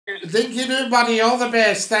Dinky do, buddy. All the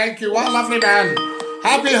best. Thank you. What a lovely man.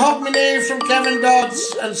 Happy Hogmanay from Kevin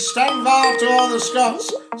Dodds and Stanvar to all the Scots.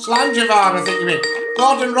 Slangevar, I think you mean.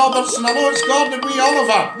 Gordon Robertson. I know it's Gordon and wee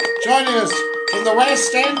Oliver joining us from the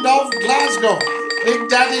West End of Glasgow. Big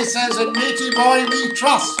Daddy says, and matey boy we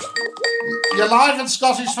trust. You're live in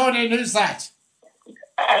Scottish Phone In. Who's that?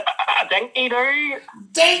 Dinky do.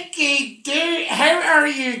 Dinky do. How are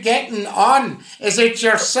you getting on? Is it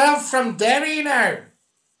yourself from Derry now?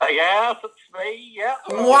 Yes, it's me, yeah.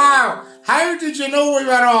 Wow. How did you know we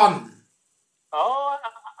were on? Oh,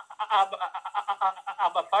 I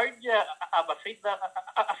found you. I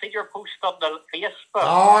see your post on the Facebook.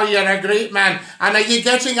 Oh, you're a great man. And are you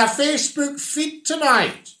getting a Facebook feed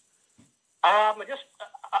tonight? I'm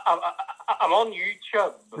on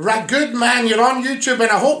YouTube. Right, good man, you're on YouTube and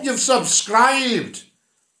I hope you've subscribed.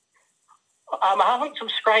 I haven't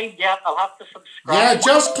subscribed yet. I'll have to subscribe. Yeah,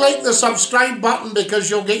 just click the subscribe button because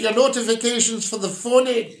you'll get your notifications for the phone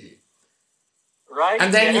in. Right.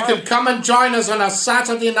 And then you can come and join us on a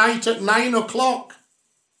Saturday night at 9 o'clock.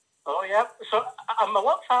 Oh, yeah. So,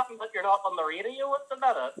 what's happened that you're not on the radio at the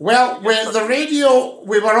minute? Well, with the radio,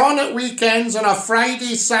 we were on at weekends on a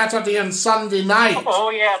Friday, Saturday and Sunday night. Oh,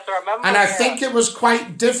 yes, I remember. And I think it was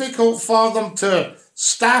quite difficult for them to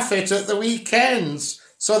staff it at the weekends.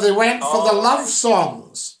 So they went for the love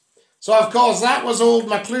songs. So, of course, that was old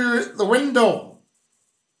McClue at the window.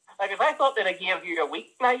 Because I thought they'd give you a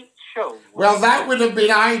weeknight show. Well, that would have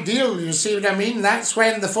been ideal, you see what I mean? That's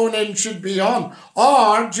when the phone-in should be on.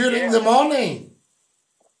 Or during the morning.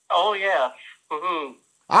 Oh, yeah. Mm-hmm.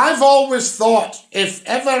 I've always thought if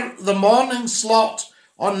ever the morning slot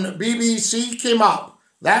on BBC came up,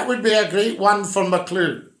 that would be a great one for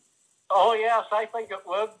McClue. Oh, yes, I think it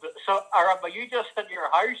would. So, are you just in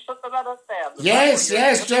your house at the minute then?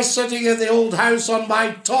 Yes, just sitting in the old house on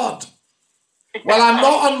my Todd. Well, I'm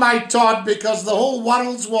not on my Todd because the whole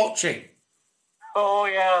world's watching. Oh,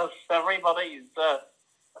 yes, everybody's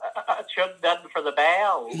tuned in for the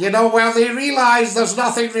bell. You know, well, they realise there's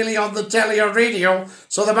nothing really on the telly or radio,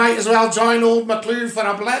 so they might as well join old McClue for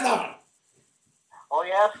a blether. Oh,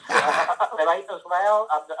 yes, they might as well.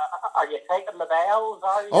 And, are you taking the bells?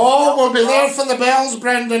 Are you? Oh, we'll be there for the bells,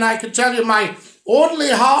 Brendan. I can tell you my only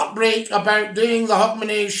heartbreak about doing the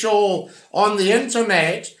Hogmanay show on the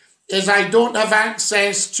internet is I don't have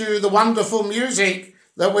access to the wonderful music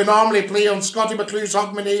that we normally play on Scotty McClue's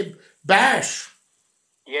Hogmanay Bash.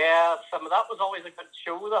 Yeah, that was always a good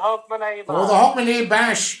show, the Hogmanay Bash. Oh, the Hogmanay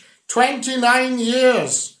Bash, 29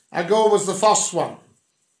 years ago was the first one.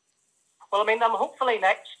 Well, I mean, hopefully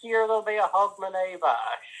next year there'll be a Hogmanay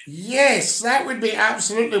Bash. Yes, that would be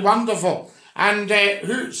absolutely wonderful. And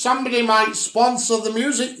somebody might sponsor the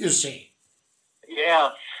music, you see.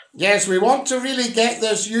 Yes. Yes, we want to really get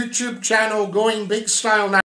this YouTube channel going big style now.